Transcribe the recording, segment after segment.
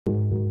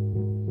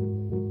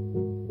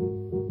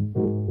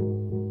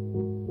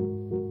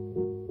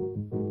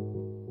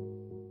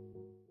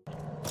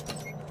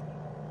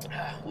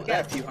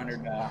got a few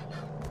hundred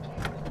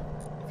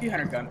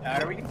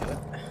gunpowder. We can do it.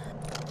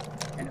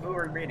 And who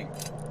are we raiding?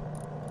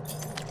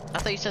 I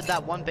thought you said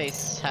that one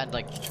base had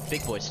like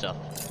big boy stuff.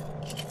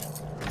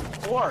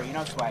 Or you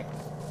know, Swag.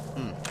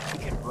 Hmm.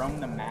 We could roam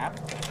the map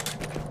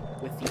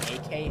with the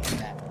AK and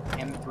that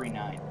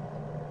M39.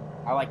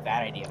 I like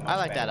that idea. I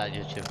like that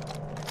idea too.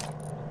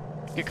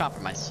 Good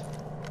compromise.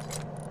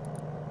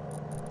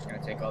 Just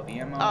gonna take all the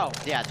ammo. Oh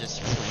yeah,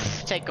 just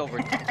take over.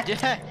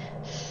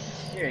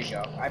 Here you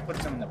go. I put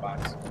some in the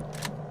box.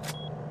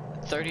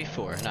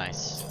 34,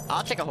 nice.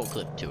 I'll take a whole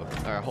clip too,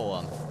 or a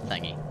whole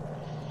thingy.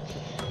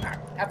 Alright,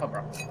 have fun,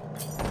 bro.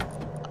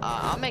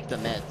 I'll make the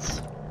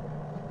meds.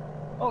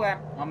 Okay,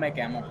 I'll make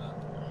ammo.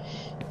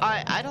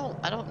 I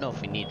don't know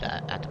if we need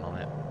that at the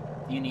moment.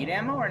 Do you need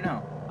ammo or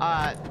no?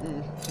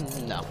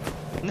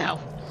 No.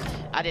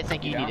 I didn't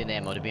think you don't? needed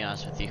ammo, to be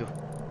honest with you.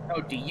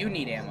 Oh, do you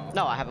need ammo?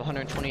 No, I have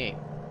 128.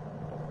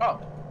 Oh,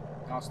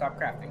 I'll stop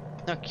crafting.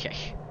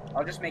 Okay.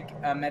 I'll just make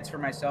meds for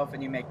myself,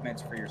 and you make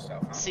meds for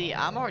yourself. Huh? See,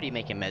 I'm already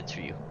making meds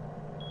for you.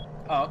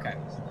 Oh, okay.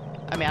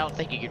 I mean, I don't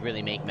think you could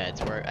really make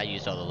meds where I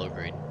used all the low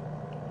grade.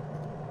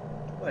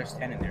 Well, there's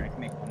 10 in there. I can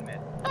make one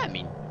med. I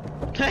mean.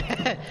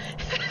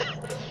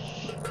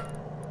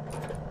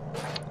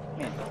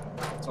 Man,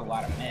 that's a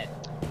lot of med.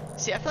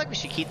 See, I feel like we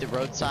should keep the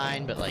road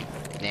sign, but like,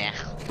 nah.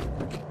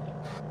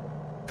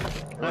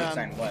 Road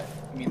sign what?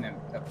 You mean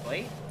the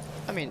plate?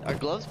 I mean, are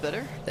gloves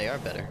better? They are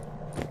better.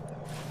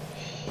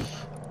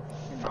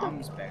 Your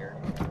mom's better.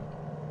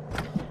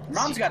 Your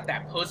mom's got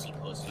that pussy, you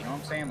know what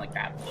I'm saying? Like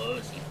that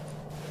pussy.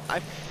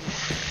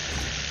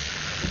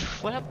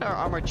 What happened to our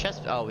armored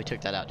chest? Oh, we took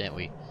that out, didn't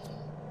we?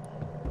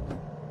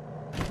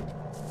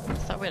 I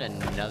thought we had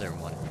another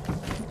one.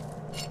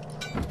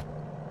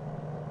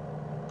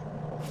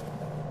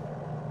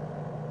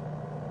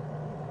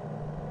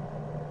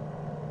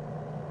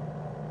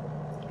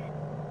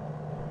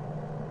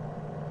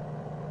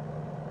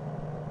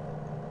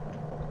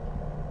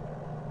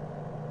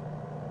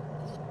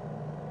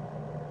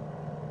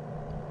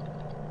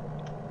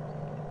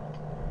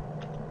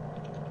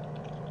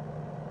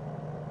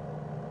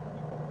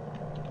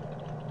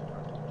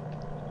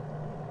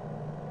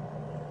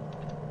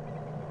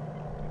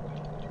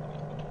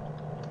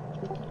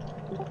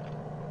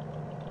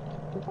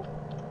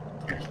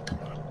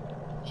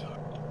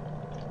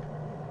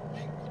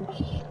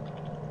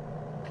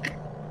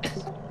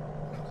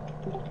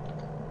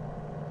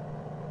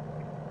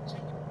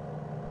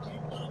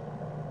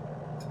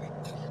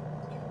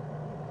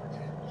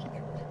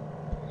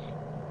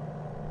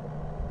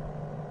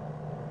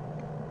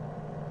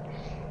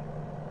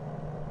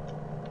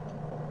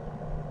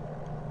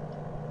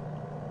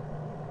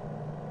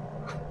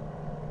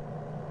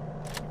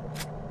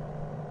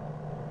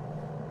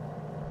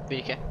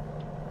 BDK?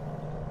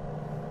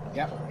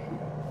 Yep.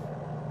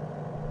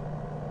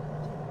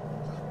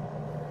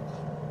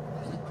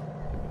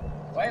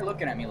 Why are you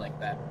looking at me like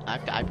that?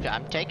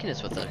 I'm taking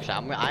this with us.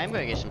 I'm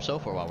gonna get some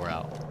sulfur while we're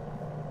out.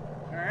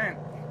 Alright.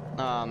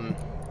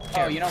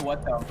 Oh, you know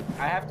what though?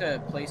 I have to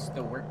place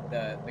the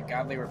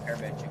godly repair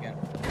bench again.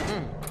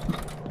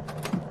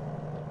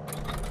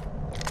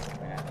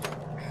 Yeah.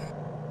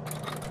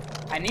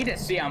 I need to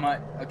see how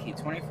much. Okay,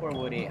 24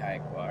 wood, 8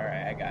 hike. Well,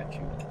 alright, I got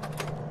you.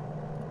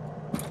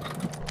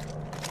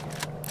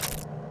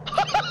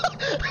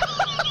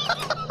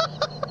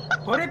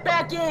 Put it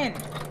back in!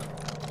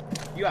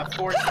 You have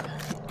 4.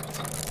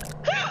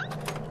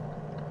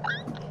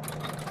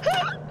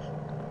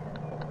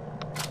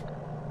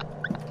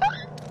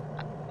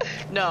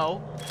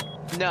 No,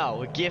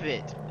 give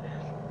it.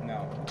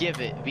 No.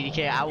 Give it,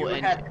 BDK. I will.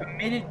 You have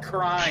committed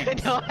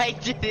crimes. No, I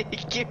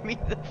didn't. Give me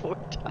the 4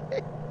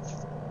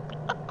 times.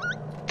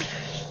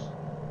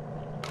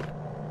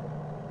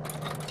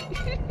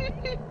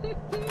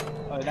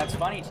 Oh, that's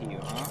funny to you,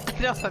 huh?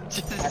 No, I'm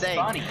just saying. That's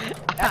funny.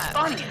 That's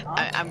funny,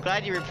 huh? I'm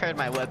glad you repaired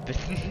my weapon.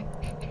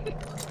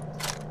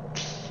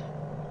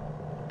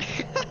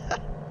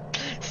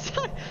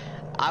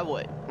 I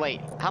would.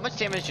 Wait, how much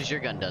damage has your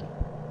gun done?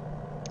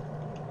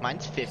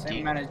 Mine's 50.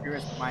 Same amount as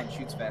yours, but mine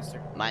shoots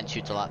faster. Mine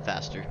shoots a lot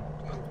faster.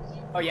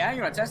 Oh yeah?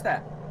 You wanna test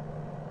that?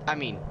 I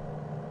mean...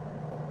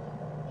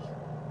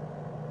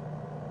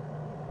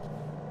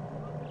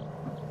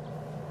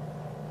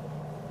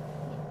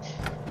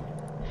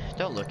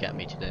 Don't look at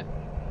me today.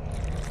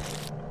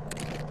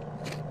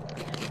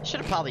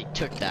 Should've probably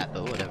took that,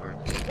 but whatever.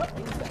 What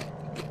is that?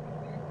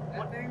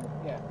 That thing?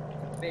 Yeah.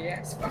 Big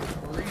ass fucking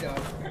burrito.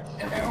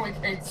 And I only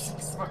paid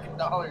 $6 fucking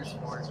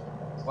for it.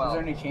 Well, is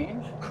there any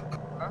change?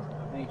 Huh?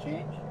 Any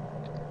change?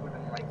 Would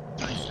have been like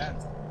 9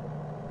 cents.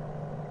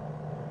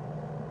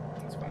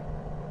 That's fine.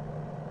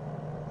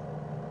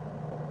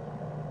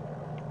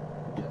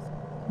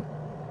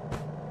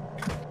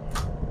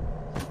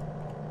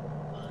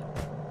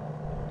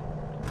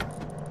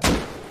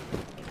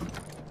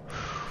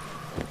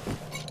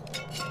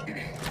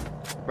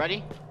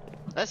 Ready?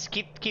 Let's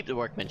keep the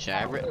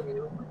workmanship.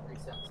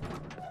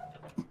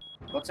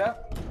 What's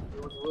up?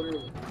 It was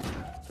literally.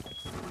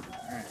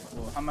 Alright,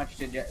 well, how much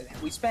did you...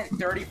 We spent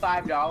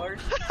 $35?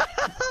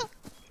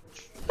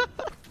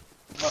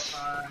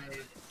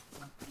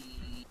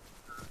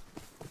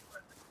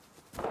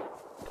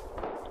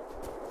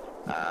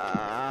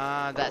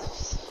 That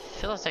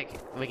feels like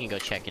we can go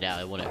check it out.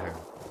 It wouldn't hurt.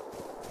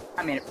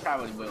 I mean, it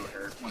probably will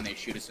hurt when they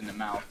shoot us in the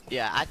mouth.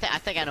 Yeah, I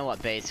think I know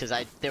what base,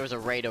 because there was a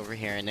raid over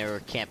here and they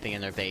were camping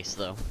in their base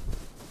though.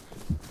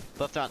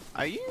 But if not,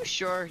 are you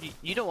sure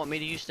you don't want me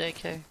to use the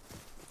AK?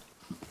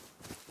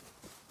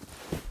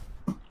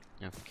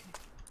 Okay.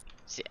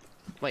 See,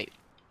 wait,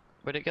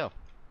 where'd it go?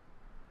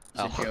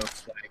 It's a joke,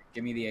 Swag.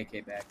 Give me the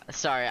AK back.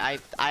 Sorry, I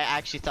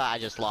actually thought I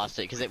just lost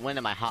it because it went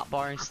in my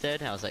hotbar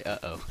instead. And I was like,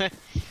 uh-oh.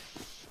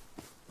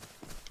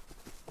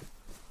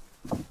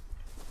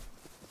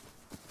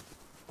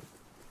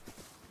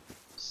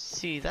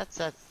 See, that's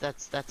a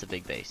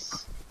big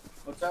base.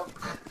 What's up?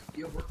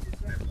 You have work to do?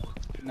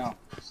 No.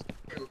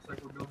 It looks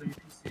like we're building a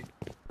PC.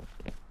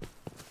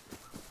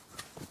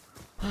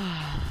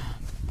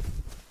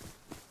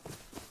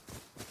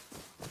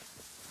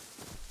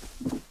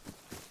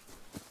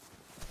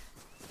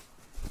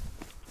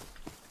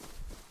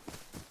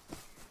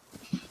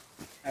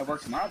 I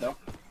work tomorrow though.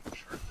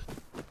 Should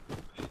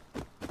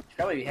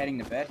probably be heading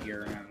to bed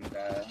here and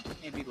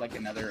maybe like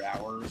another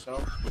hour or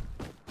so.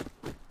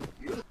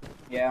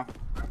 Yeah.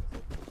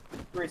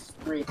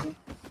 3:18.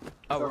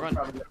 Oh, we're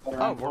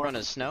going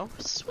to snow?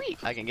 Sweet,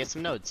 I can get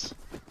some nodes.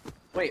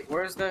 Wait,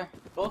 where's the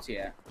bolty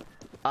at?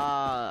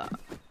 I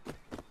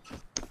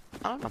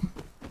don't know.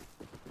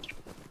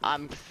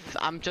 I'm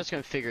just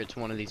gonna figure it's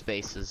one of these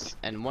bases,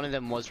 and one of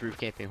them was roof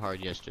camping hard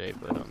yesterday,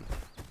 but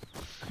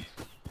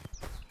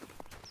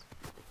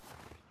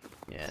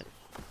yeah,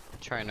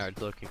 trying hard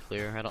looking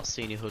clear. I don't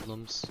see any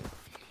hoodlums.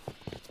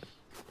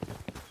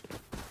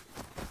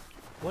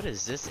 What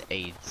is this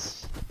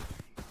AIDS?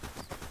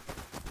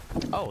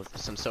 Oh,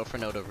 there's some sulfur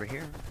node over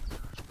here.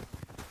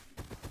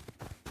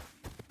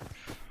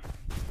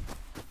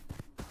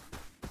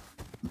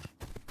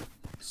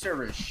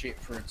 Server is shit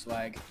for its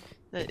lag.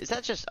 Is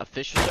that just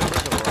official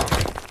servers or wrong?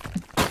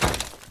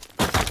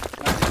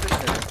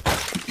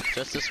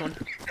 Just this one?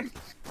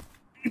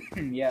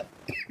 Yep.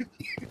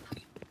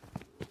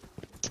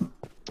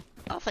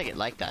 I don't think it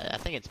like that. I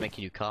think it's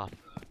making you cough.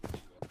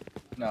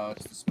 No,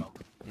 it's the smoke.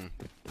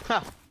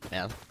 Huh.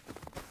 Yeah.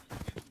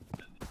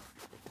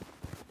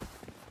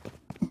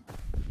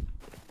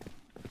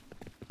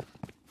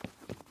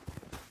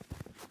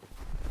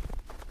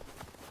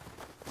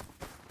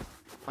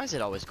 Why is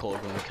it always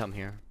cold when we come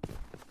here?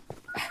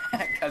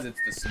 Because it's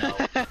the snow.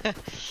 I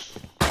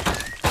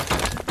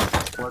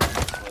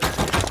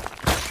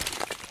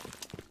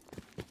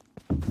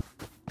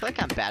feel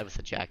like I'm bad with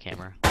a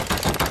jackhammer.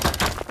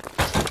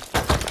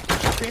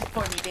 Scream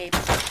for me, baby.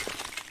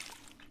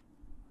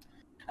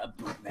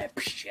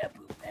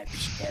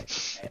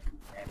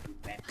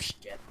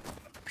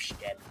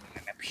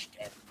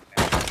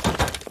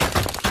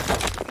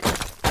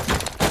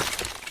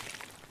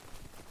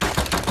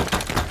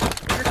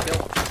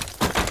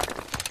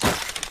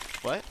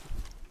 What?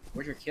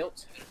 Where's your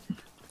kilt?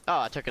 Oh,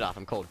 I took it off.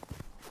 I'm cold.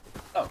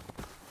 Oh,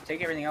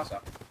 take everything else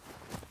off.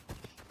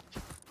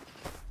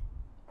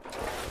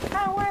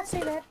 I wanna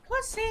see that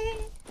pussy.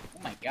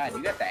 Oh my god,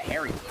 you got that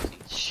hairy pussy.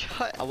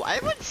 Shut up.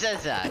 Everyone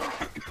says that.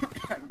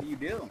 You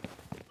do.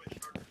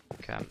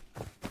 Okay.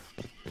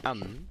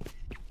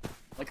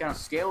 Like on a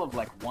scale of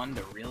like 1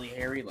 to really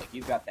hairy, like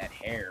you've got that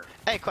hair.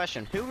 Hey,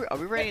 question. Who are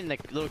we raiding the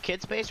little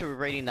kid's base, or are we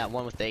raiding that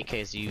one with the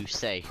AKs you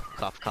say?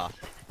 Cough, cough.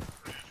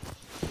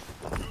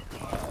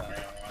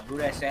 Who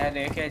did I say had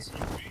the AKs?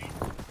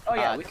 Oh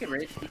yeah, we could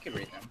raid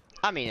them.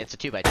 I mean, it's a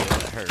 2x2, it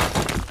wouldn't hurt.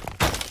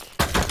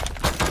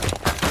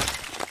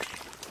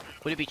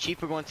 Would it be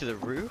cheaper going through the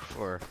roof,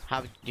 or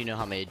how do you know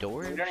how many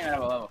doors? We don't even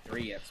have a level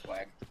 3 yet,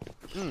 Swag.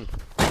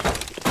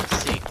 Let's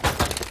see.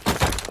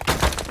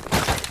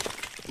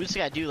 We just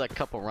gotta do like a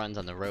couple runs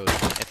on the road,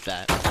 if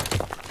that.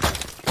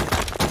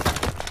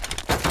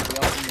 We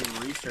also need to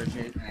research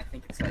it, and I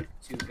think it's like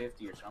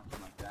 250 or something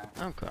like that.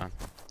 Okay.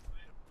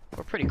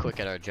 We're pretty quick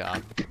at our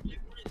job.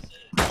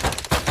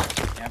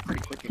 Yeah, I'm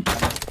pretty quick at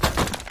coming.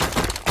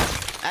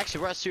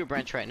 Actually, we're at Sewer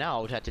Branch right now.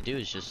 All we'd have to do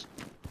is just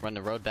run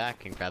the road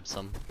back and grab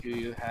some. Do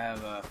you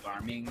have a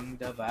farming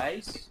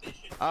device?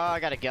 Oh, I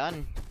got a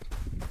gun.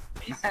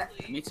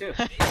 Me too.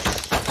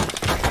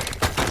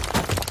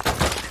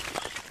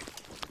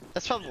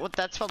 That's probably what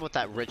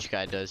that rich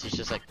guy does. He's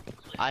just like,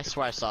 I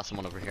swear I saw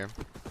someone over here.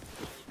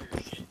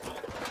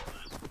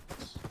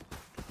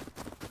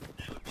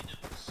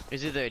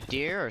 Is either a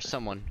deer or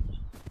someone?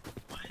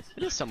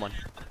 It is someone.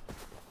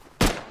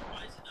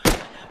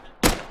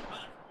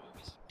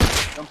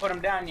 Don't put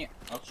him down yet.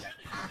 Okay.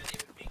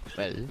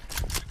 Well,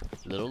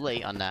 a little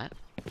late on that.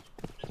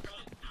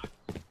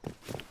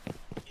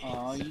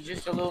 Oh, you're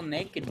just a little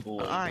naked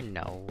boy. I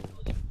know.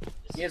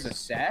 He has a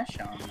sash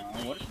on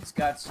though. What if he's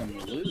got some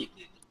loot?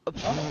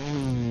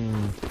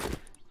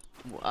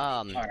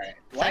 Alright.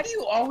 Why do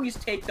you always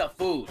take the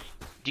food?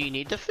 Do you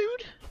need the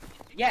food?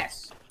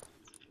 Yes.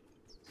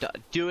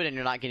 Do it and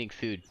you're not getting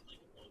food.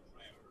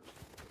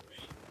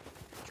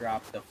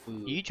 Drop the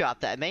food. You drop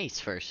that mace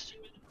first.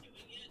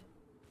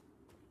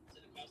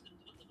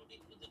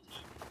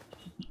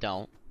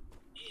 Don't.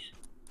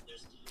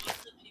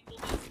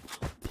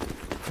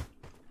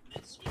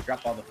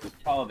 Drop all the food.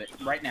 All of it.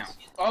 Right now.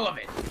 All of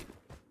it.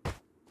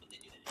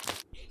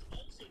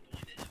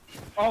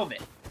 All of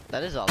it.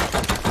 That is all of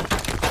it.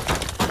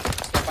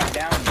 Step on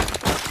down.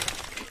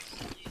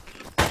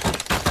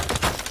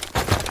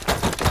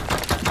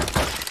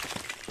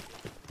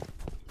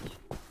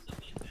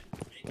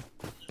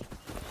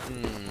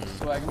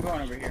 So I'm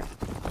going over here.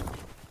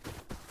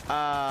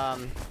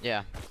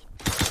 Yeah.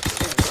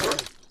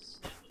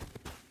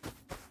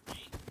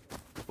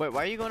 Wait,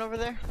 why are you going over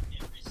there?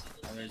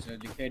 There's a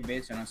decayed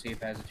base. I don't see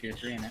if it has a tier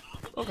 3 in it.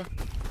 Okay.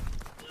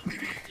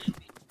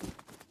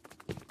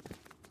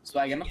 So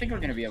I don't think we're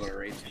gonna be able to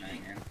raid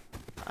tonight, man.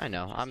 I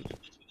know. I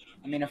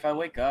mean, if I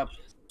wake up.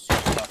 I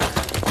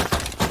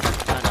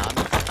know.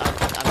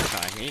 I'm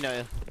trying. You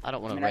know, I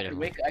don't want to raid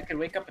him. I could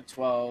wake up at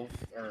 12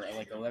 or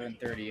like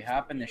 11:30,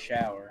 hop in the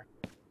shower,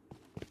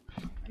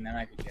 and then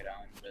I could get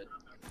on. But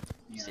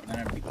you know, then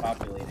it'd be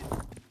populated.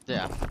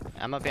 Yeah,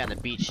 I'm gonna be on the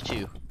beach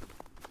too.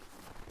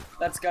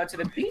 Let's go to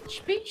the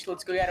beach.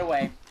 Let's go get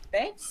away.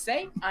 They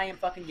say I am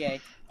fucking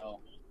gay. Oh.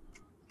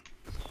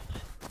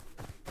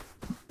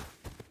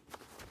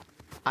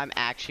 I'm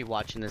actually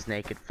watching this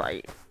naked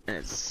fight, and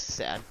it's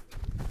sad.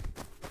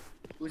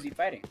 Who's he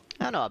fighting?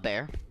 I don't know, a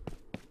bear.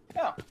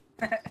 Oh.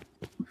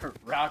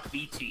 Rock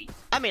BT.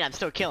 I mean, I'm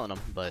still killing him,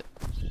 but...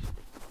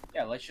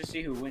 Yeah, let's just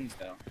see who wins,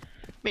 though.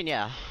 I mean,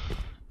 yeah.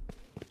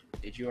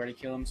 Did you already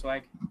kill him,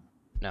 Swag?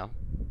 No.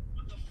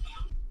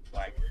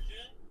 Swag.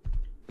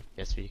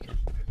 Yes, we can.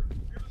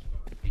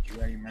 Did you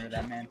already murder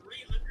that man?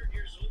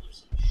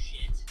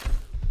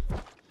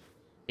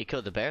 He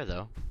killed the bear,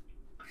 though.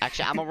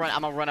 Actually, I'm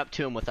gonna run up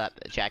to him with that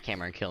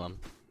jackhammer and kill him.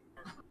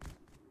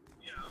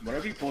 What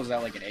if he pulls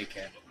out like an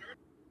AK?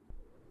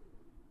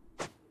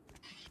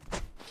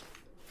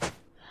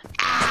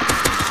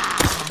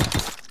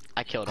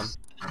 I killed him.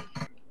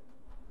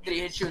 Did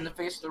he hit you in the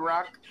face with the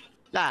rock?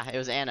 Nah, it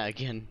was Anna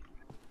again.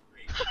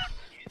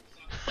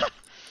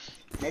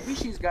 Maybe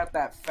she's got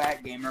that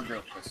fat gamer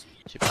girl pussy.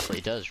 She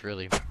probably does,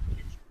 really.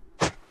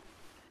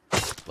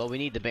 Well, we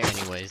need the bear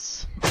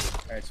anyways.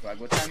 Alright, Swag,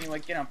 what time you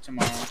like get up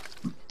tomorrow?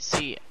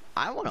 See,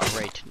 I want to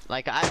raid.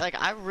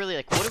 I really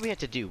like. What do we have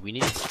to do? We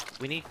need.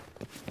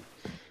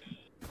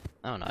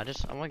 I don't know.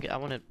 I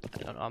want to.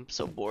 I'm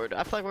so bored.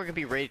 I feel like we're gonna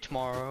be raided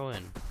tomorrow,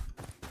 and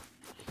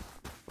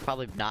we'll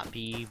probably not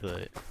be,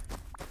 but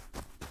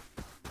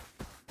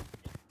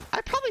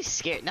I'm probably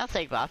scared. Not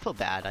think about. I feel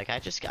bad. Like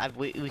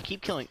we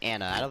keep killing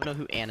Anna. I don't know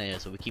who Anna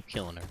is, but we keep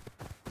killing her.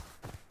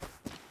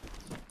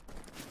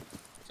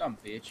 Some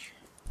bitch.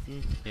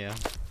 Yeah.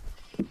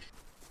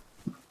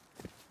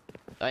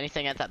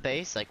 Anything at that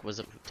base? Like,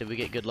 did we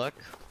get good luck?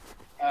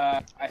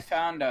 I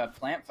found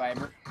plant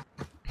fiber.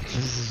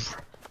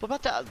 What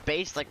about the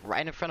base, like,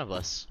 right in front of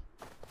us?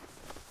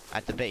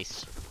 At the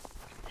base.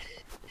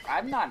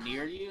 I'm not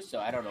near you, so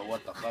I don't know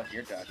what the fuck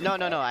you're talking about.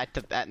 No,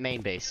 at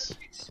main base.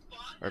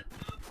 Or,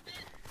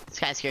 it's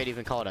kind of scary to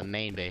even call it a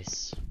main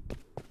base.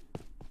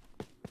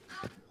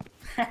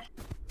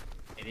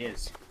 It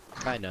is.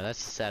 I know,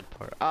 that's the sad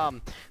part.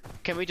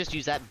 Can we just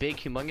use that big,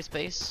 humongous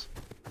base?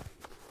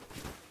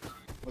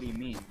 What do you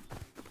mean?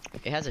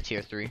 It has a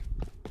tier 3.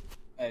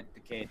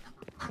 Decayed.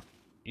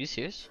 You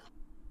serious?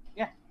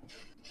 Yeah.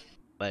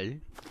 Well?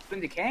 It's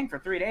been decaying for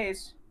 3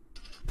 days.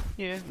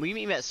 Yeah. Will you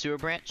meet me at sewer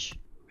branch?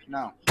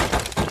 No. Why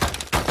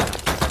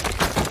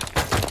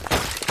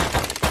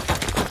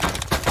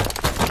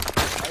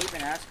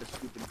even ask a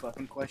stupid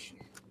fucking question?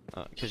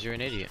 Cause you're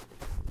an idiot.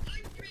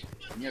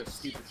 You're a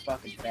stupid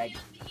fucking faggot.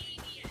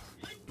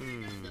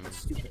 A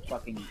stupid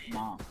fucking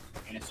mom.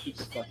 And a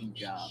stupid fucking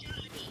job.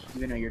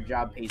 Even though your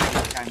job pays 8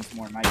 times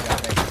more than my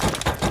job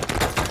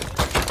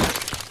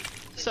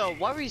So,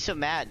 why were you so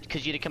mad?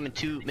 Cause you had to come in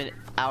 2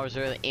 hours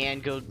early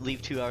and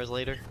leave 2 hours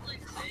later?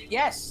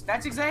 Yes,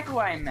 that's exactly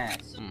why I'm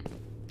mad. I'm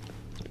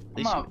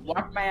gonna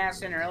walk my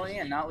ass in early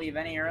and not leave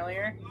any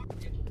earlier.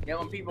 Yet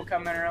when people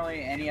come in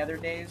early any other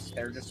days,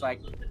 they're just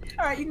like,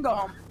 alright, you can go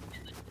home.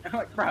 I'm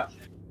like, bro.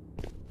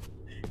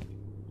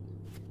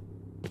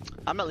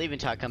 I'm not leaving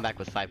until I come back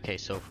with 5k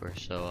so far,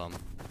 so,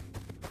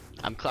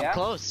 I'm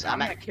close. I'm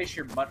gonna kiss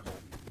your butthole.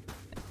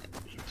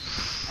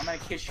 I'm gonna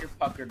kiss your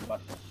puckered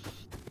butthole.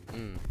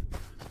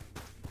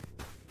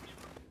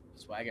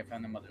 Swag, I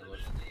found the mother look.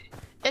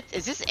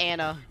 Is this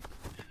Anna?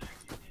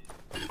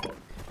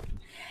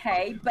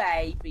 Hey,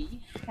 baby.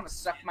 Wanna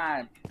suck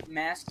my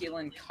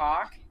masculine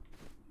cock?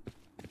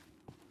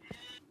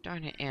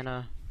 Darn it,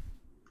 Anna.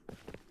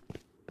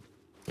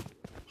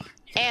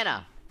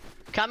 Anna!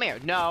 Come here.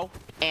 No.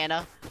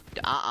 Anna.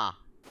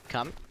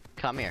 Come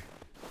here.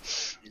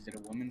 Is it a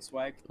woman,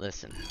 Swag?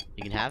 Listen,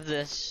 you can have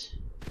this.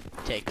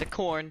 Take the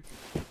corn.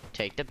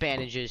 Take the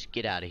bandages.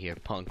 Get out of here,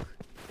 punk.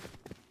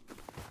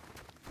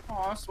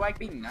 Aw, Swag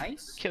being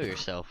nice? Kill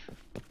yourself.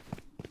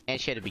 And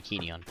she had a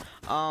bikini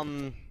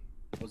on.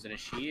 Was it a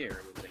she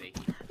or was it a he?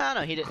 I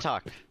don't know, he didn't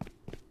talk.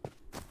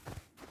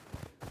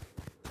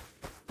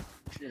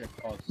 Should have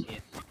called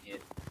it.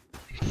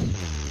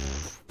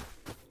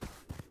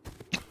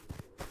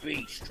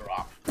 Beach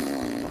drop.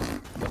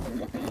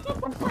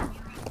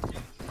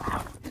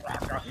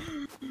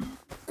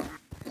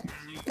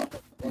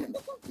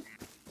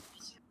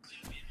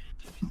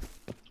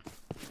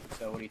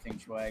 So what do you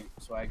think, Swag?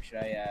 Swag, should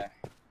I,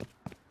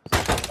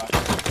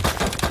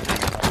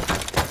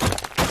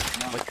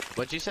 no.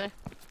 What'd you say?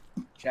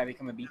 Should I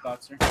become a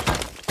beatboxer?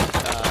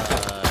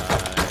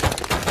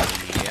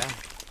 Yeah.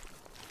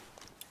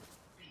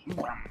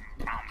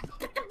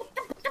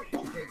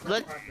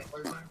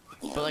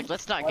 But like,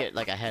 let's not get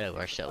like ahead of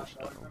ourselves.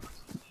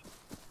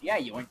 Yeah,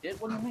 you went it.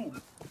 What do you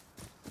mean?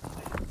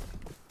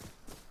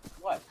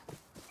 What?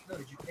 No,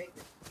 did you take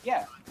it?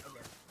 Yeah.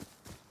 Okay.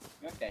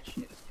 You want that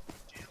shit?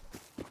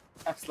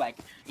 I was like,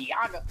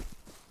 Yaga.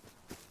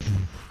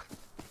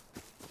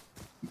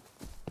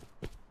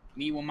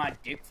 Me when my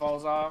dick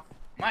falls off.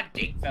 My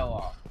dick fell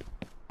off.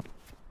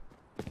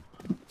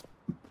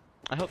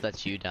 I hope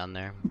that's you down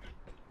there.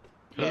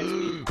 Yeah, it's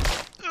me.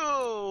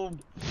 Oh.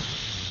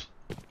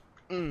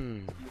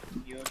 Mm.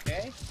 You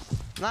okay?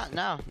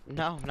 No,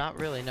 not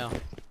really, no.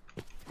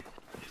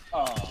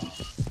 Oh.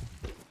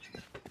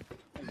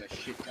 There's a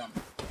shit ton.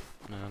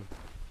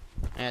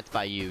 And it's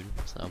by you,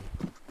 so.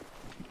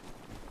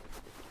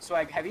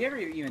 Swag, have you ever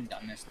even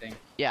done this thing?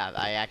 Yeah,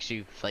 I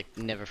actually, like,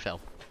 never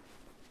fell.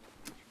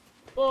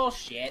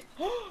 Bullshit.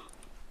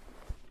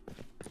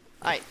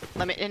 Alright,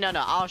 let me, no,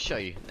 I'll show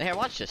you. Here,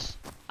 watch this.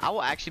 I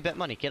will actually bet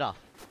money, get off.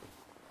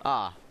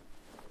 Ah.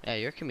 Yeah,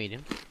 you're a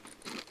comedian.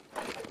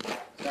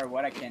 Sorry,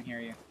 what? I can't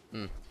hear you.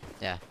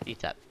 Yeah, eat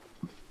that.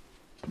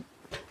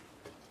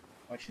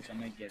 Watch this, I'm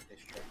gonna get this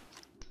trick.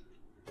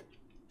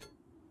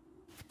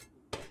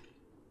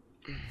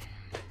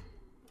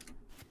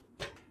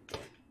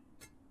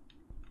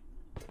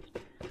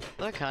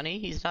 Look, honey,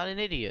 he's not an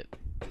idiot.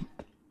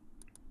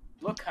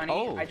 Look, honey,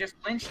 Oh. I just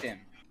lynched him.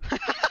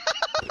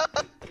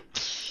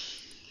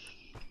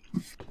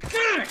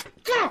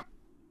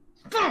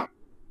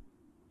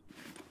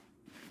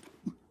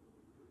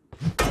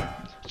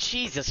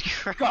 Jesus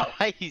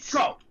Christ.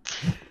 Go!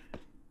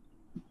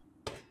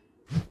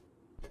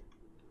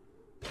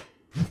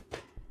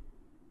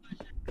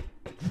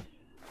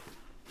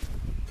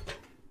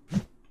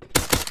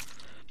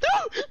 No!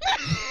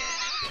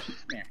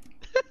 Here.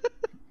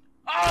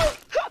 Oh!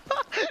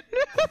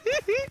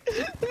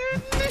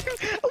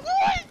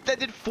 What? That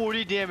did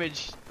 40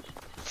 damage.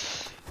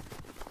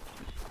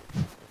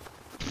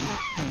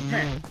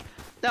 Here.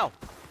 No.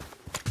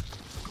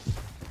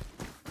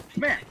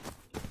 Come here.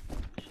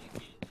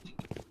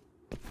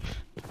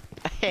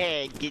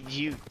 Hey, get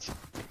juked.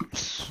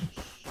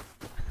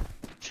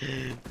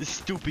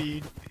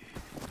 Stupid.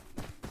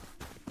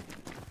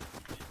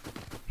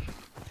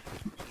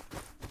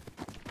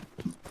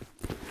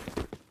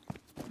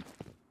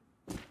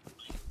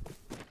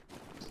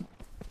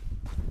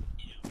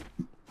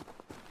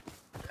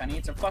 Honey,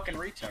 it's a fucking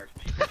retard.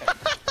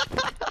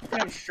 Look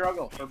at him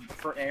struggle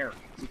for air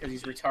because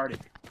he's retarded.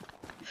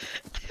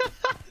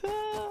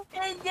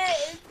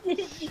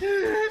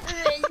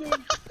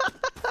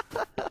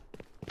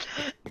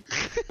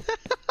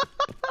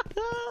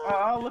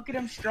 Oh, look at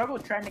him struggle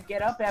trying to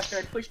get up after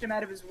I pushed him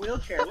out of his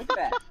wheelchair. Look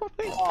at that.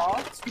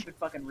 Aw, stupid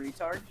fucking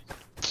retard.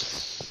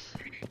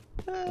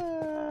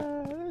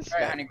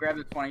 Alright, honey, grab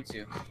the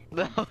 22.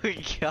 Oh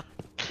my god.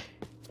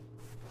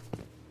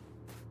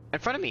 In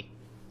front of me.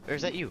 Or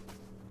is that you?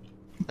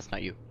 That's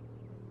not you.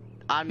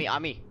 On me.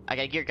 I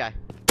got a gear guy.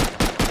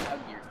 How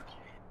geared?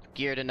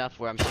 Geared enough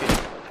where I'm shooting.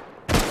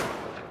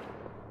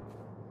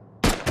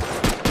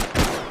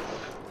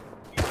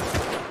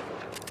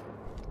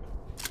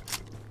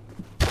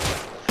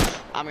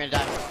 I'm gonna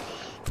die.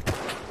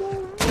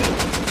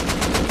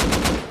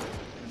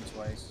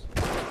 Twice.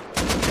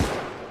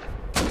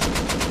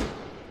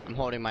 I'm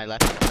holding my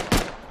left.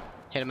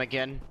 Hit him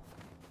again.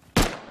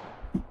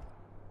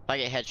 If I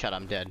get headshot,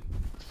 I'm dead.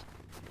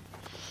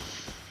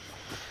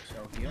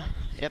 So heal.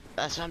 Yep,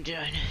 that's what I'm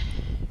doing.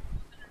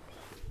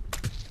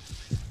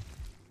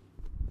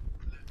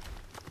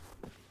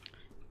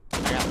 I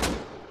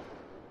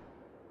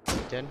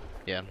got dead?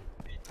 Yeah.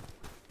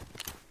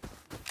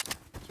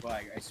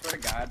 Swag, I swear to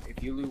God,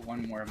 if you loot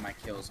one more of my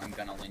kills, I'm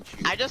gonna lynch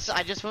you. I just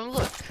want to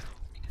look.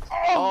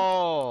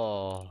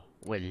 Oh,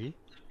 well. Alright,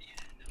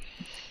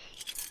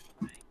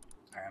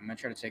 I'm gonna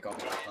try to take all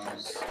the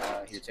phones.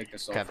 Here, take the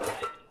sulfur.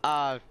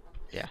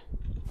 Yeah.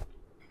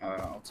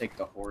 I'll take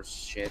the horse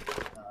shit.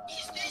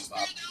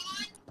 Bob.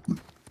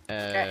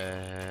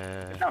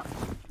 Okay. No.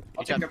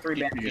 I'll take the 3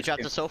 bandages. You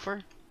dropped too. the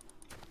sulfur?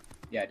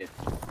 Yeah, I did.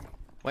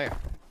 Where?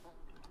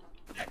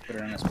 I put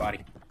it on his body.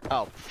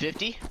 Oh,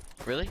 50?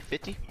 Really?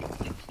 50?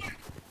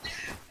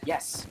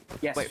 Yes.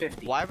 Yes, Wait,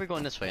 50. why are we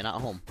going this way, not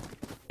home?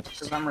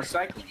 Because I'm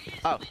recycling.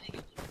 Oh.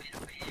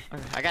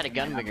 Okay, I got a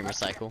gun we can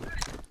recycle.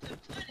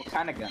 What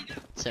kind of gun?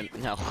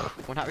 No,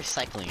 we're not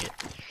recycling it.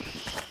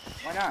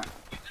 Why not?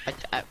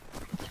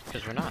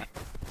 Because we're not.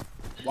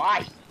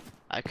 Why?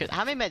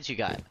 How many meds you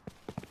got?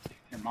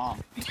 Your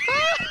mom.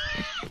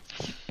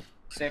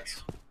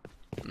 6.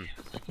 Mm.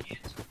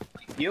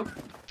 You?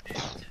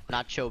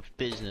 Not your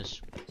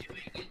business.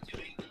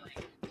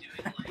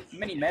 How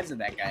many meds did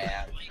that guy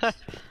have?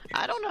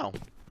 I don't know.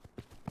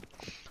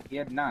 He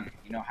had none.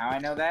 You know how I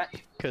know that?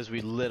 Because we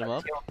lit him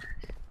up.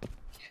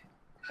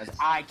 Because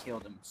I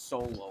killed him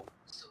solo.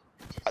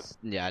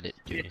 Yeah, I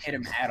didn't do You didn't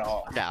anything. hit him at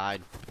all. Yeah,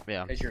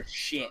 yeah. Because you're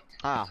shit.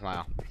 Oh,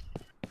 wow.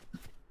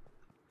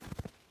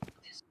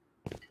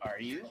 Are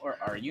you or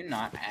are you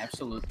not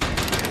absolutely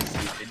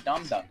stupid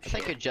dum-dum I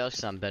think you're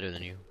just I'm better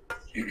than you.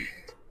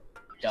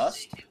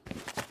 Dust?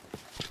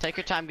 Take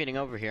your time getting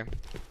over here.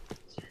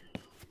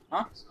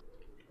 Huh?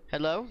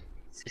 Hello?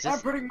 Is I'm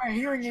this, putting my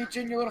hearing aids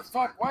in, you little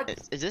fuck. What?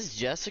 is this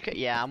Jessica?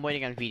 Yeah, I'm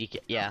waiting on VDK.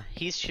 Yeah,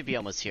 he should be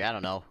almost here. I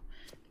don't know.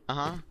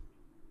 Uh-huh.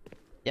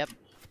 Yep.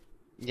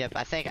 Yep,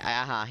 I think,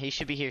 he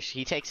should be here.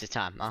 He takes his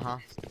time. Uh-huh.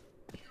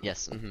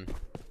 Yes,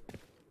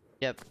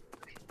 Yep.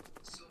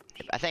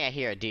 I think I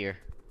hear a deer.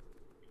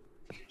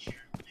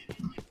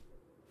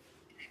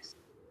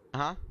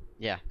 Uh-huh.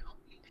 Yeah.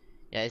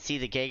 Yeah, is he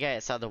the gay guy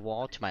outside the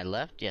wall to my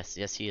left? Yes,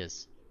 yes he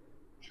is.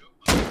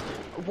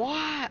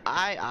 What?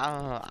 I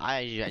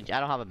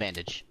don't have a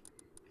bandage.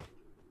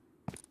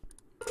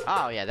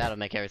 Oh yeah, that'll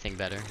make everything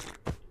better.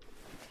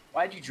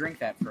 Why'd you drink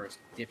that first,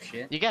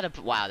 dipshit? You gotta,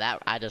 wow,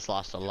 that, I just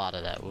lost a lot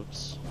of that,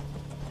 whoops.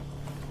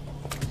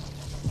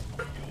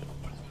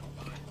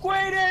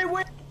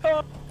 Wait!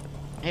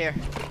 Here,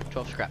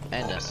 12 scrap,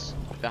 and this.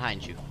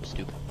 Behind you,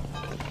 stupid.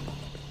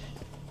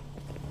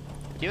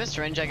 Do you have a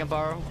syringe I can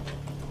borrow?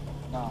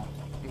 No.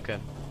 Okay.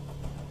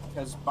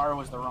 Because borrow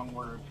is the wrong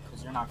word,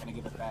 because you're not gonna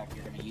give it back.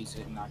 You're gonna use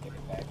it and not give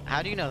it back.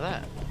 How do you know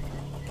that?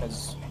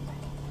 Because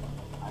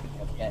I'm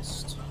the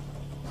best.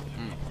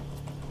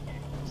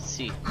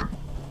 See.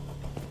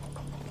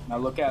 Now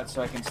look out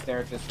so I can stare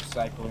at this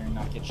recycler and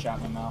not get shot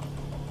in the mouth.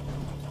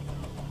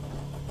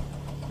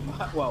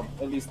 Well,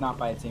 at least not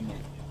by a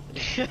teammate.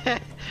 Should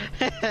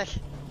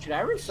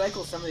I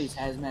recycle some of these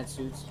hazmat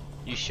suits?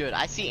 You should.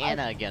 I see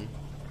Anna again.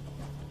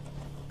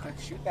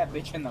 Shoot that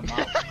bitch in the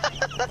mouth.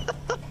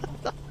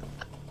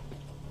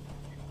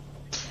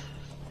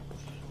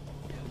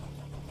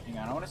 Hang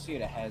on, I want to see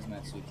what a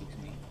hazmat suit gives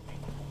me.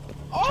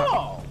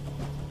 Oh!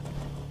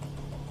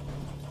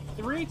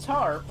 3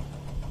 tarp.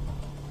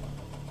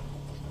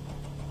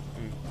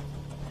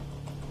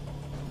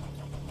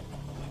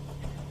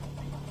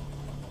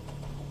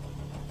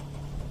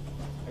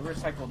 I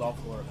recycled all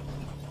 4 of them.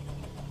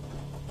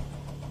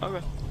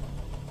 Okay.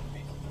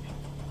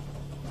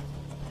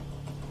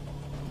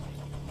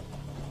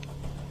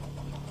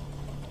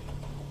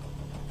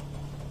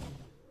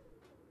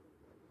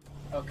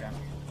 Okay.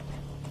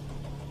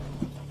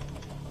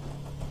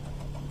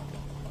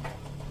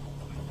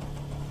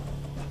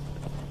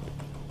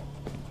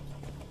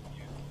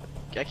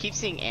 I keep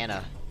seeing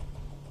Anna.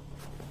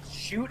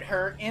 Shoot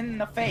her in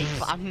the face.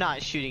 I'm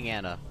not shooting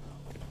Anna.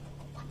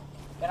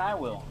 Then I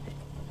will.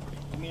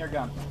 Give me your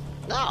gun.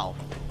 No.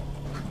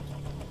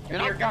 Give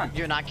me your gun.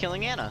 You're not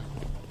killing Anna.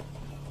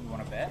 You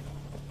want to bet?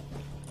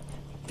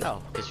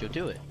 No, because you'll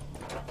do it.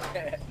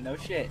 No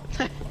shit.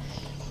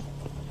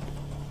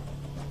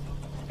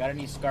 Got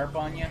any scarp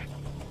on you?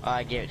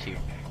 I gave it to you.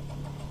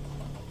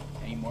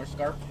 Any more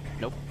scarp?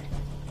 Nope.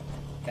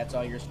 That's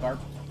all your scarp?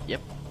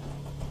 Yep.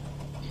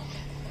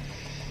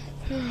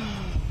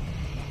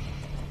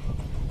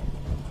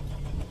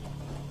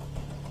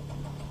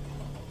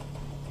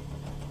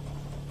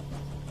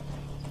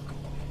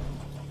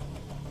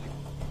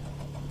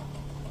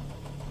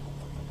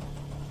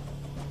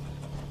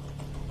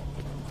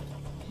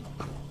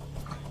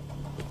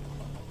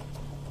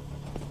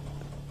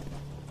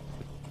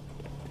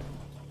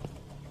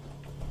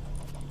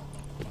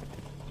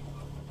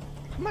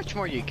 How much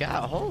more you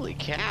got? Holy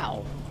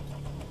cow.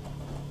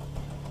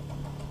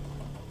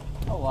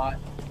 A lot.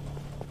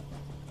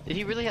 Did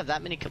he really have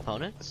that many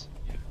components?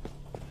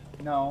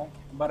 No,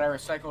 but I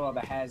recycled all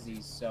the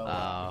hazies, so...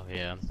 Oh,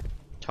 yeah.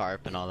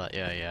 Tarp and all that.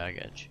 Yeah, I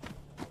get you.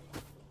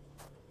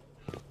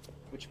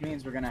 Which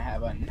means we're gonna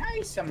have a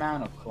nice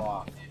amount of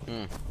cloth.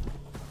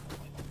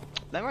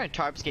 Remember when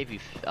tarps gave you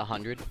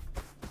 100?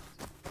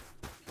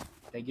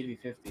 They give you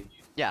 50.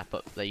 Yeah,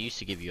 but they used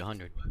to give you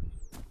 100.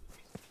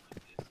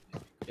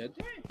 Did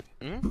they?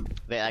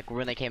 They, like,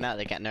 when they came out,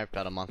 they got nerfed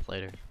about a month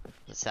later.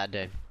 It's a sad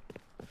day.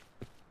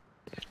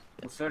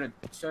 Well, so did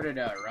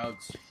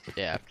rugs.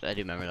 Yeah, I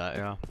do remember that,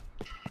 yeah.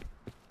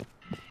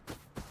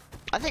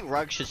 I think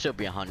rugs should still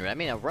be 100. I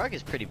mean, a rug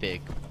is pretty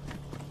big.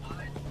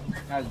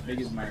 Not as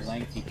big as my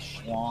lengthy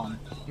schlong.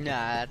 Nah,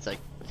 that's like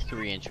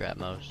 3-inch at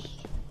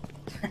most.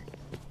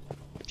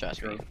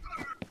 Trust me.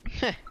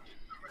 At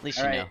least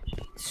you know.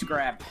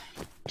 Scrap.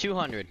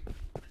 200.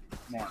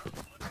 More. Are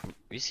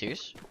you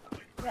serious?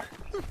 Yeah.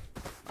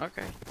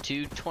 Okay.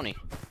 220.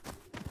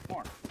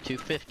 More.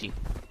 250.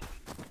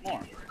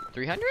 More.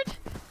 300?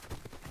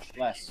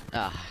 Less.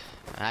 Ah,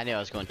 I knew I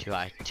was going too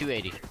high.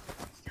 280.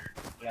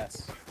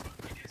 Less.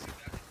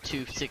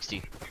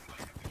 260.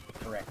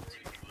 Correct.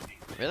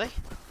 Really?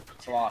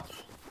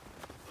 Cloth.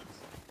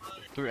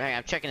 Hang on,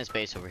 I'm checking his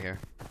base over here.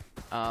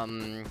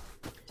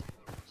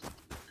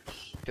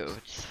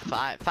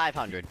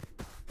 500.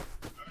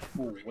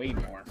 Ooh, way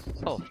more.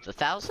 Oh,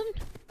 1,000?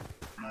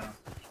 No.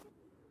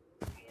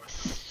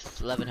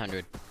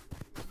 1,100.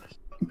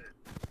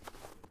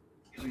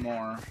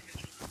 More.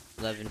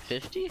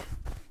 1150?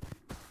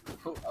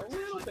 A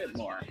little bit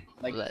more.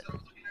 Like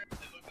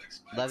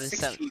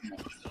 1170.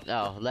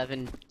 No,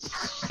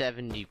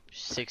 1170,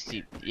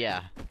 60.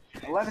 Yeah.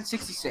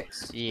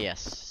 1166.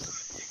 Yes.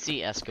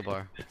 See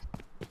Escobar.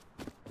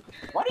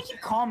 Why do you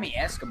call me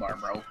Escobar,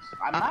 bro?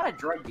 I'm not a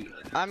drug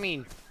dealer. I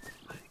mean,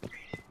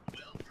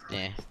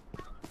 yeah.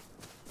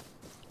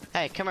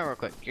 Hey, come here real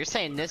quick. You're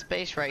saying this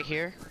base right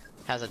here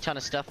has a ton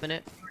of stuff in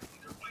it?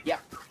 Yeah.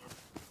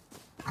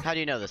 How do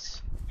you know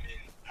this?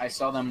 I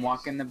saw them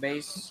walk in the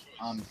base,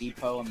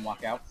 depot, and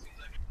walk out.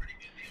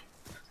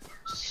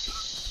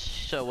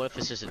 So what if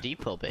this is a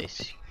depot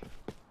base?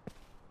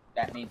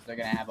 That means they're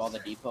gonna have all the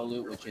depot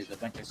loot, which is a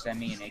bunch of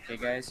semi and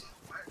AK guys.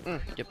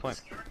 Good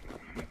point.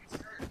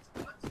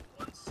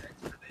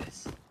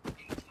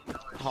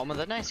 Home of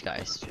the nice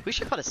guys. We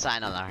should put a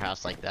sign on our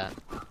house like that.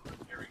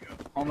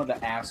 Home of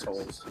the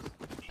assholes.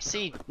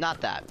 See,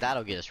 not that.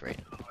 That'll get us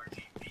rated.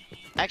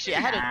 Actually,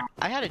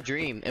 I had a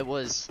dream. It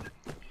was,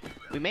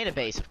 we made a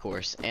base, of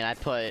course, and I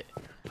put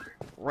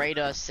raid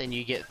us and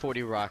you get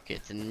 40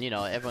 rockets, and you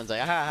know everyone's like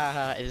ha ha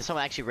ha, and then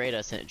someone actually raid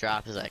us and it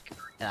dropped. It's like,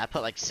 and I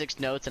put like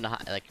 6 notes in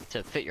like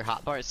to fit your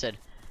hot bar. It said,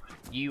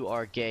 "You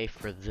are gay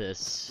for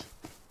this.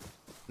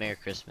 Merry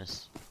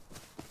Christmas."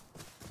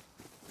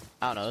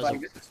 I don't know.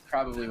 This is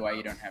probably why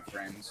you don't have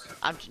friends.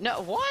 No,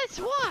 what?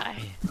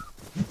 Why?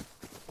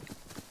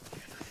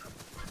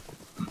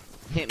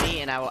 Hit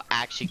me and I will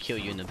actually kill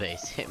you in the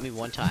base. Hit me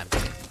one time.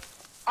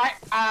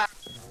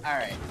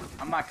 Alright.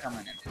 I'm not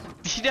coming in.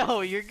 No,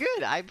 you're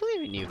good. I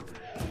believe in you.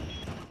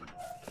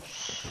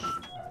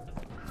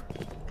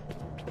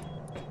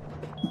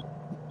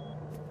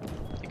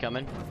 You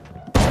coming?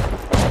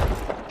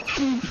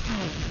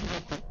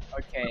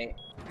 Okay.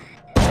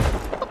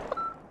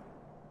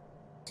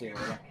 See you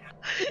later.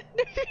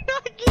 No, you're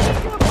not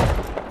getting up.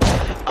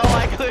 Oh,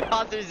 I cleared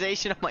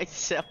authorization on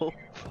myself.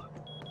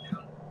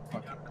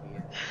 Fucking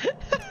weird.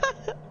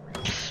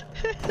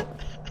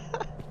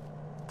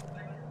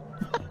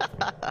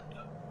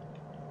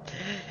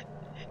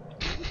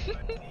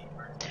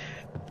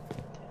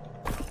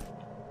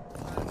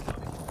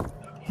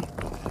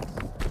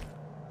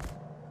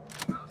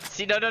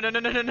 See, no.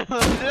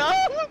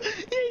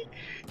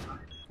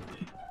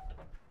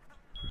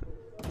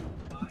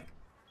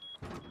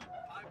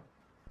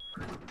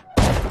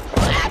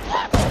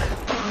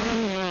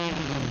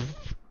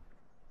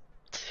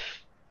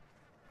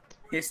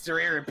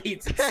 History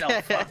repeats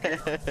itself.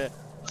 Fucker.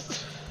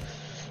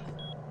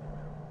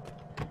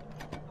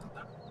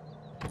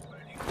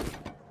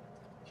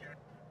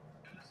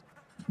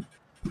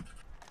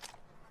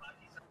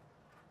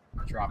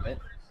 Drop it.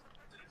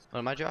 What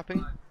am I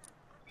dropping?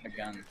 A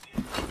gun.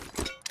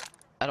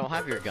 I don't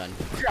have your gun.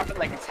 Drop it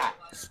like it's hot.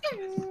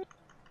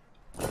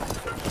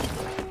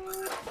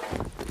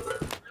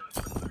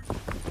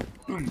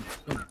 Boom,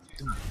 boom,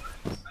 boom,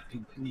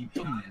 boom, boom,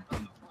 boom.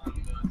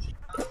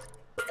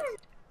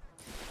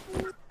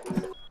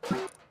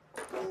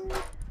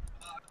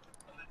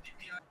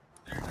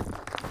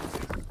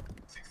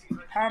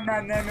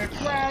 My name is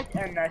Greg,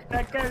 and I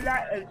suck a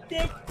lot of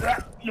dick.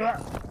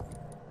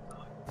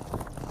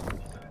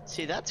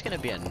 See, that's gonna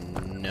be a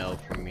no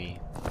for me.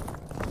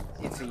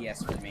 It's a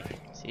yes for me.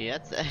 See,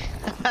 that's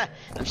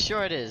I'm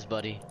sure it is,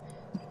 buddy.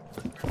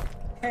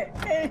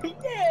 Hey! You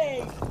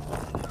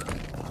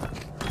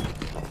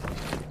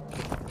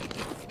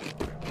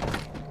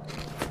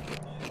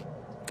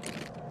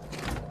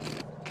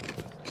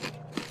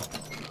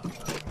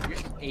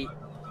just ate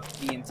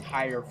the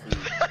entire food.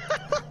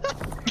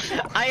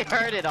 I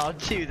heard it all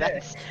too.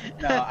 That's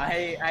no.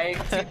 I ate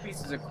 2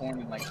 pieces of corn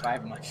and like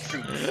 5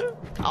 mushrooms.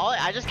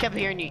 I just kept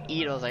hearing you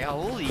eat. I was like,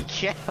 holy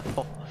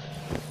cow!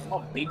 I'm a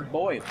big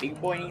boy. Big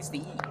boy needs to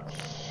eat.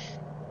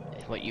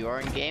 What you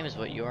are in game is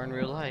what you are in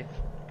real life.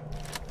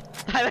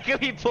 I like how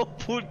he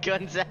pulled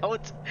guns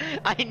out.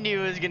 I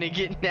knew it was gonna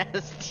get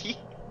nasty.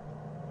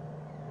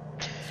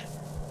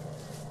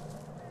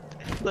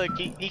 Look,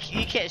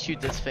 you can't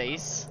shoot this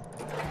face.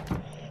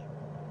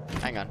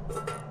 Hang on.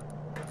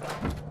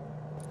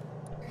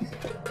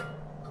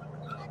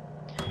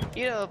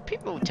 You know,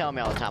 people tell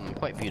me all the time I'm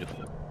quite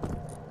beautiful.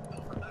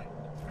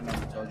 I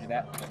never told you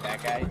that, but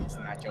that guy is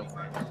not your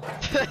friend.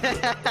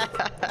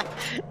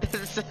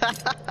 It's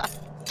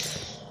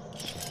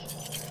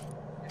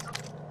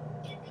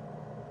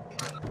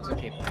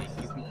okay, buddy.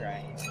 You can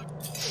cry.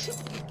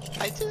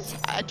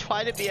 I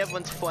try to be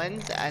everyone's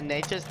friends, and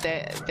they just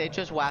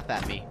laugh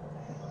at me.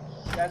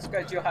 That's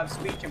because you have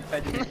speech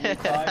impediment,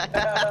 retard.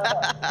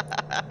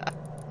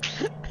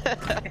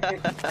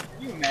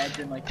 Can you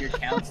imagine, like, your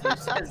counselor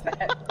says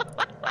that?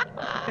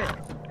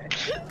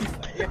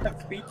 You have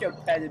speech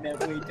impediment,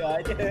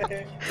 retard.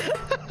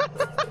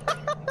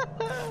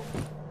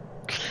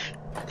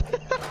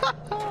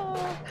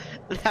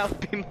 That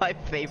would be my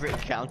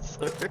favorite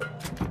counselor.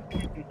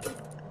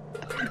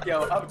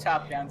 Yo, up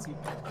top, Bouncy.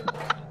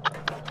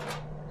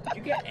 Did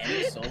you get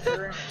any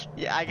sulfur?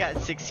 Yeah, I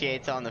got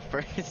 68 on the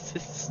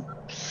furnaces.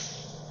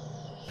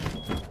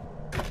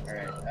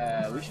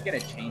 Alright, we should get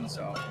a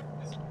chainsaw.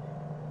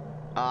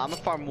 I'm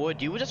gonna farm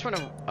wood. You would just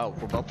wanna. Oh,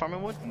 we're both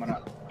farming wood? I'm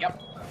gonna.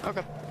 Yep.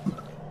 Okay.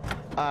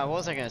 What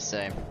was I gonna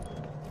say?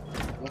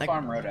 We'll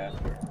farm road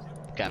after.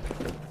 Okay.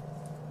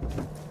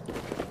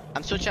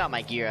 I'm switching out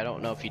my gear. I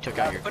don't know if you took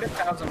out your. Put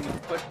 1,000.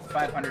 Put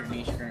 500 in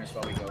each furnace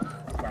while we go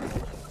farm.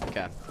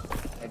 Okay.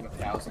 Like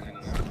 1,000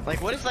 in there.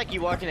 Like, what if like you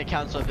walk into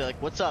council and be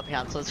like, "What's up,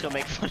 council? Let's go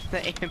make fun of the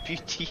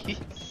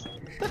amputees."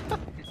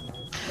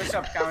 What's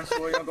up, council?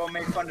 You wanna go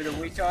make fun of the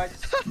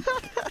retards?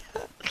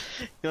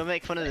 You wanna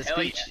make fun of the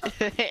speech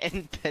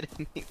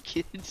impediment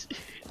kids?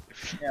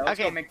 Yeah, let's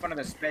go make fun of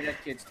the sped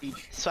kids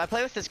teach. So I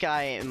play with this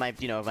guy in my,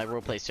 my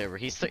roleplay server.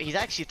 He's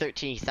actually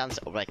 13. He sounds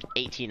like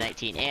 18,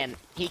 19, and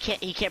he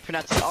can't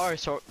pronounce the R.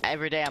 So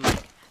every day I'm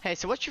like, hey,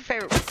 so what's your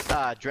favorite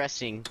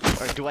dressing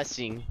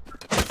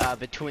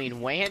between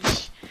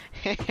wanch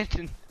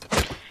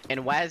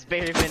and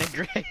raspberry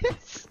vinaigrette?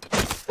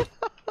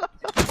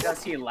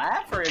 Does he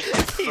laugh or is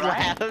he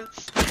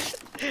laughs?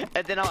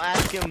 And then I'll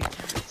ask him,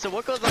 so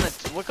what goes on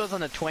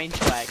a Twain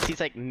Twax? He's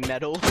like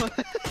metal.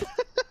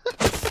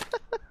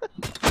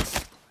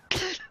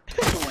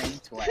 Twain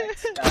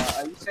Twax.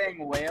 Are you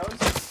saying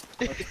whales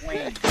or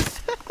twain?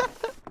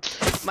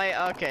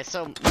 Okay,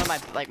 so one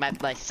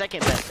of my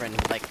second best friend,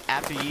 like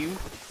after you,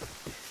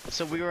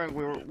 so we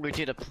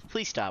did a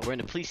police stop. We're in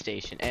the police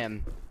station,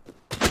 and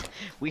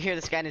we hear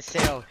this guy in his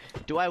cell.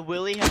 Do I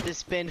really have to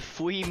spend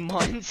 3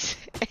 months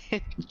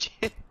in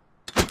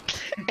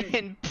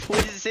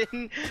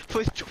prison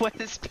for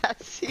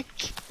trespassing?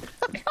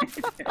 I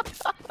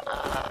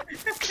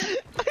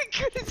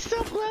couldn't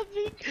stop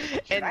laughing.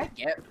 Should I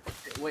get?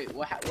 Wait,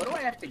 what do I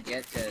have to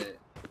get to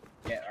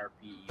get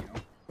RP? You know?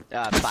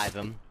 5 of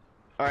them.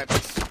 Alright,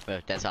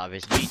 that's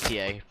obvious.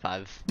 GTA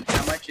 5.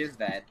 How much is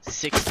that?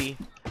 60.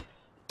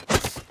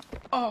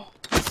 Oh.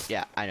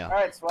 Yeah, I know.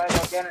 Alright, so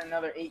I'll get it in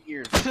another 8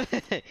 years.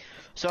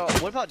 So,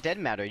 what about Dead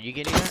Matter? Are you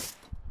getting that?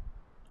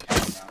 I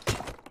don't know.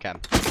 Okay.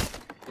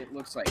 It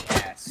looks like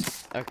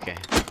ass. Okay.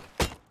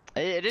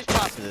 It is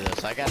popular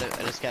though, so I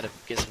just gotta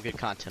get some good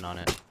content on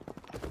it.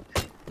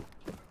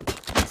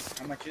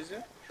 How much is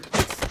it?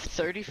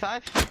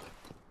 35?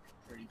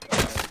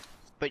 35.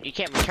 But you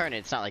can't return it.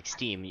 It's not like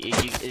Steam.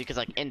 It's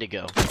like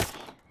Indigo.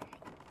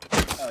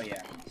 Oh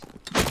yeah.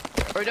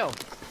 Or no.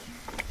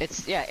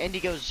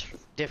 Indigo's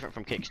different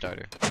from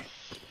Kickstarter.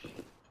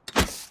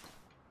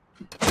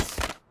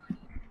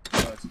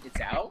 Oh,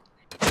 it's out?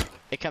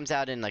 It comes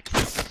out in like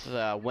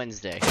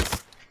Wednesday.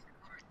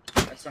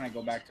 That's when I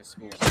go back to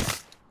school.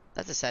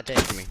 That's a sad day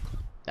for me.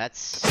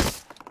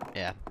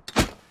 Yeah.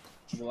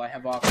 Well, I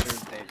have off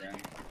Thursday then.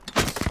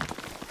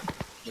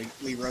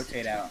 We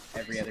rotate out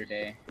every other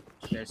day.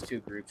 There's 2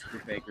 groups,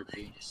 Group A, Group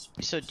B.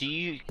 So do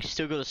you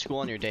still go to school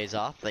on your days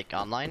off, like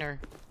online or?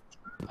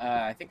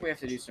 I think we have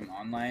to do some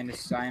online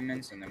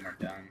assignments and then we're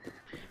done.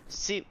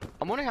 See,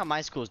 I'm wondering how my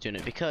school's doing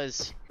it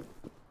because,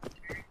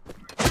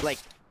 like,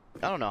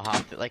 I don't know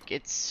how, like,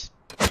 it's,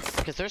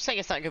 because they're saying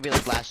it's not gonna be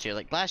like last year.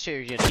 Like last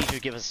year, teachers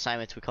would give us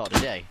assignments, we call it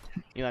a day.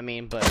 You know what I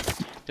mean? But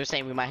they're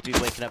saying we might have to be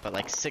waking up at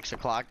like 6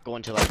 o'clock,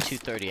 going to like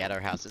 2:30 at our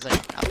house. It's like,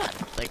 I'm not,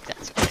 like,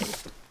 that's gay.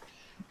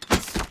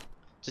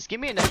 Just give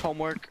me enough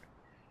homework.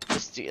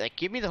 Just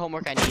give me the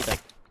homework I need, like,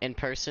 in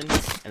person,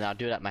 and I'll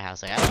do it at my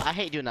house. Like, I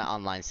hate doing that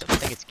online stuff. I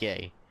think it's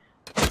gay.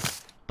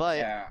 But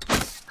yeah,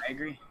 I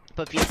agree.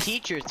 But if you have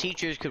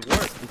teachers could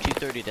work from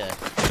 2:30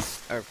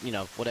 to, or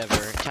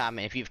whatever time.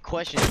 If you have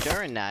questions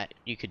during that,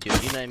 you could do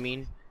it. You know what I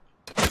mean?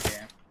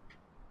 Yeah.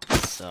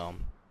 So,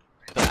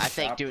 but I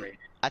think doing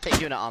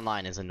it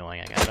online is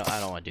annoying. I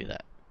don't want to do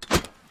that.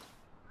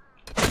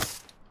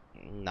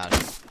 Not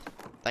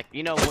like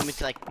when we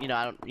like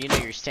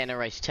your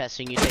standardized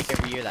testing you take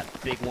every year, that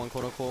big one,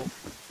 quote unquote.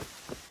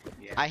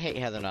 Yeah. I hate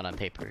having that on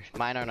paper.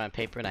 Mine aren't on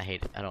paper, and I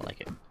hate it. I don't like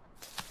it.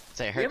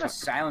 So it hurts. We have a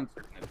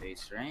silencer in the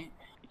base, right?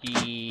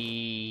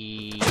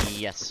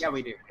 Yes. Yeah,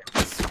 we do.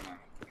 It's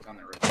on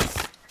the roof.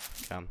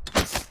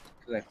 Because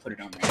I put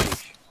it on my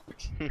page.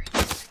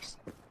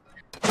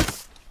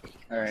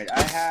 Alright,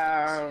 I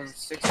have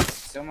 6,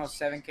 it's almost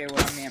 7K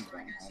on me. I'm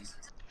going home.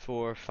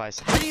 4, 5,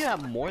 6. How do you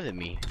have more than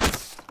me?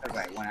 Because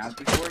I went out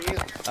before you.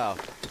 Oh.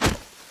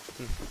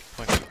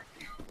 Okay.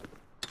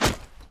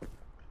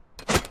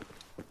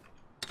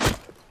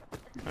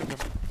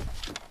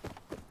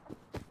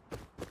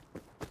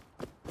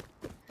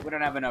 We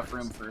don't have enough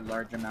room for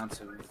large amounts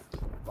of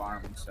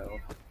farm, so.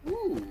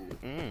 Ooh.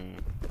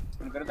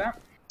 Wanna go to that?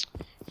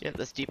 Yep,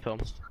 that's depot.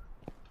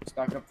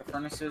 Stock up the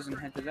furnaces and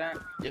head to that.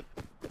 Yep.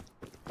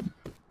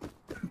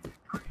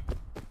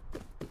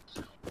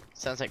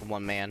 Sounds like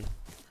one man.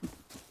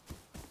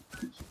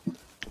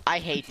 I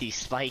hate these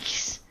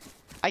spikes.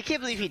 I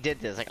can't believe he did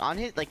this. Like on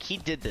his, he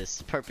did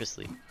this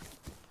purposely.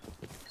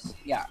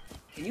 Yeah.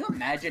 Can you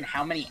imagine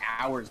how many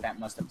hours that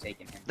must have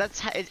taken him?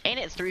 Ain't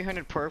it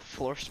 300 per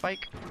floor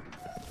spike?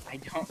 I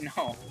don't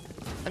know.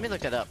 Let me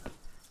look that up.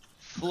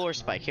 Floor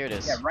spike, here it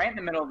is. Yeah, right in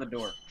the middle of the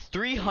door.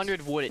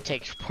 300 wood it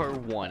takes per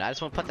one. I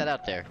just want to put that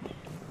out there.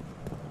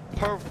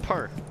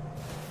 Per.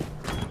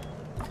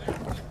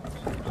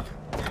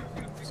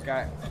 This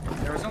guy,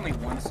 there was only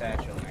one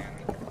satchel, man.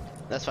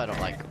 That's what I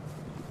don't like.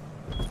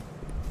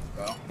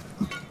 Go.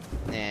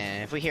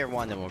 If we hear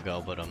one, then we'll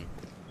go. But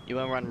You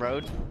wanna run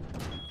road?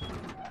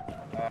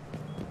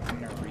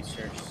 I'm gonna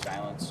research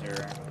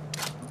silencer.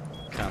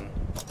 Come.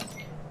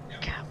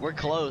 God, we're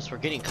close. We're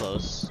getting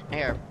close.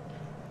 Here.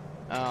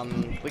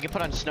 We can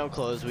put on snow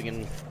clothes. We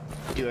can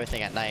do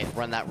everything at night.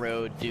 Run that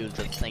road. Do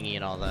the thingy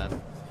and all that.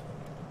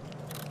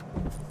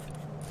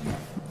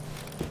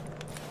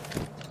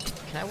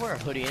 Can I wear a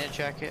hoodie and a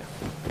jacket?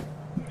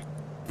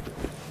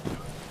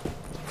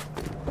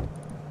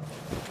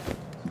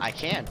 I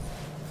can.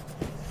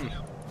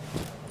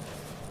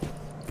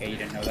 Okay, you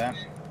didn't know that?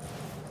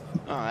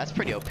 Oh, that's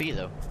pretty OP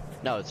though.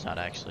 No, it's not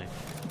actually.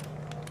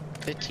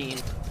 15,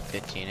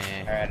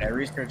 15A. Alright, I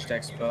researched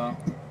Expo.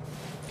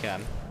 Okay.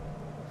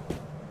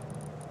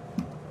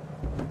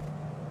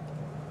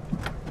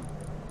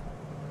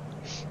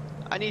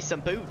 I need some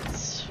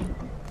boots.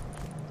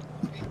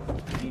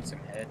 I need some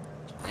head.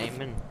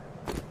 Amen.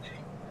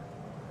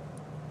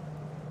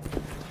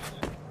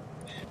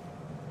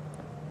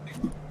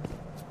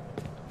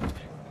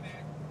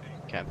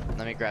 Okay,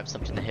 let me grab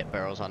something to hit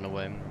barrels on the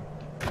way.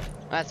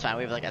 That's fine,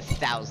 we have like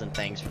 1,000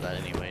 things for that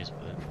anyways,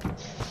 but...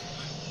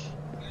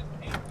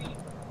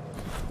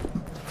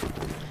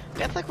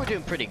 I feel like we're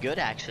doing pretty good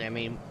actually. I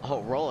mean, a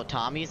whole roll of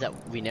Tommies that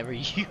we never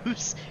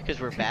use because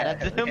we're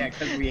bad at them. Yeah,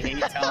 because we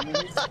hate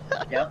Tommies.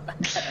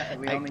 Yep.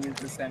 We only use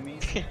the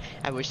semis.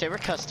 I wish they were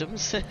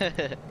customs.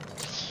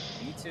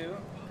 Me too,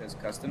 because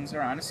customs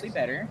are honestly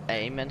better.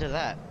 Amen to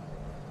that.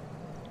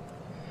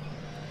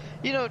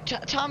 You know,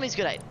 Tommy's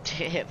good at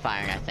hip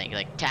firing, I think.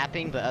 Like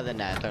tapping, but other than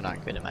that, they're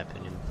not good in my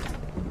opinion.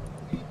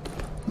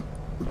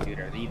 Dude,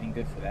 are they even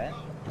good for that?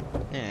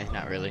 Eh,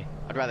 not really.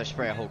 I'd rather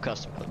spray a whole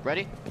custom clip.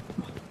 Ready?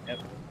 Yep.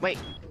 Wait,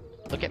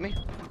 look at me.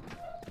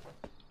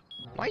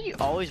 Why do you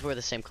always wear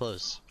the same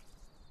clothes?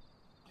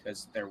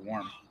 Because they're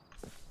warm.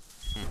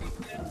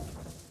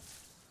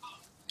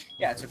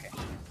 Yeah, it's okay.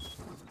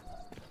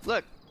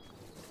 Look.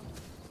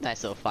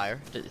 Nice little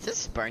fire. Does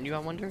this burn you, I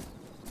wonder?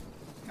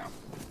 No.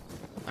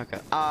 Okay.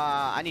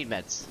 I need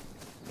meds.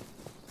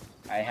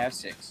 I have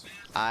 6.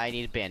 I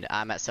need a bandit.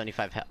 I'm at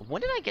 75 health.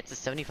 When did I get to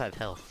 75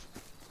 health?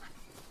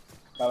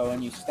 Probably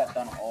when you stepped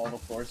on all the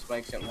floor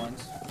spikes at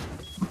once.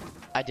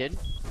 I did?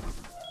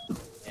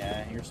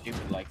 Yeah, you're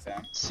stupid like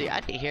that. See, I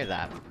didn't hear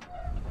that.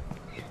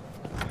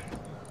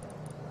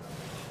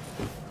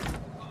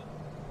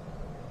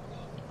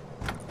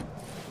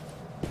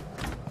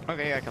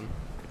 Okay, here I come.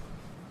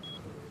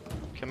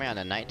 Come here on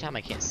the nighttime,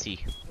 I can't see.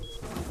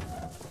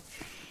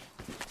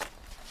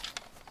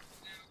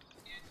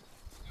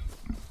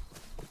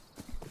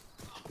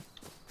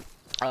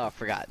 Oh, I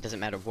forgot. Doesn't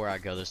matter where I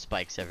go, there's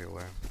spikes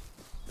everywhere.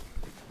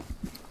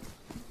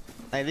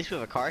 At least we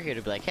have a car here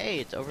to be like, hey,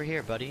 it's over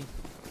here, buddy.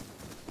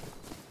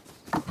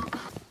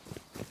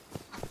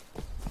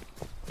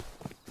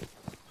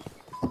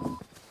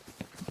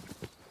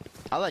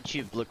 I'll let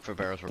you look for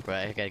barrels real quick.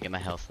 I gotta get my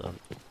health up.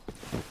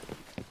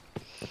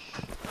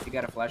 You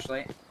got a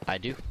flashlight? I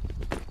do.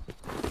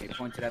 Okay,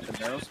 point it at the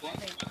barrels for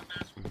me.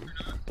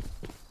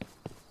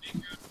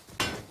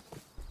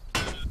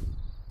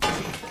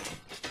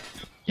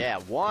 Yeah,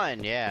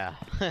 1, yeah.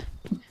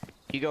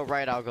 You go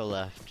right, I'll go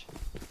left.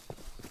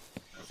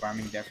 We're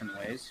farming different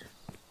ways.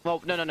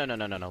 Well, no.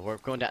 We're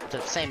going down to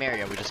the same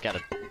area. We just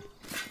gotta, you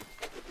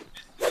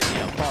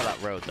know, follow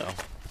that road though.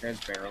 There's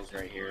barrels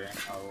right here.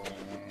 Oh,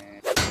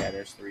 yeah,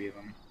 there's 3 of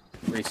them.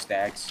 3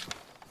 stacks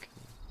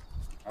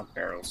of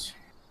barrels.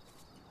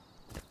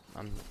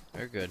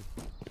 We're good.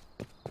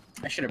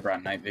 I should have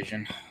brought night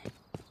vision.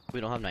 We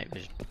don't have night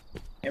vision.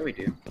 Yeah, we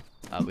do.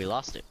 We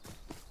lost it.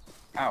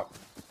 How?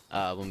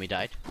 When we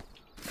died.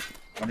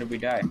 When did we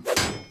die?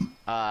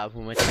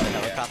 When we went to the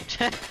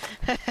helicopter.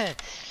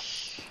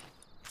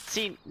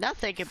 See, now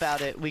think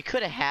about it. We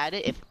could have had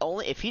it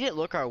if he didn't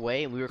look our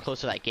way and we were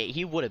close to that gate.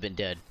 He would have been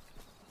dead.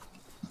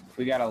 If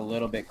we got a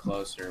little bit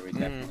closer, we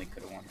definitely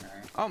could have won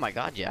that. Oh my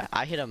god, yeah.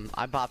 I hit him.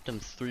 I bopped him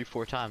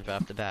 3-4 times right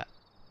off the bat.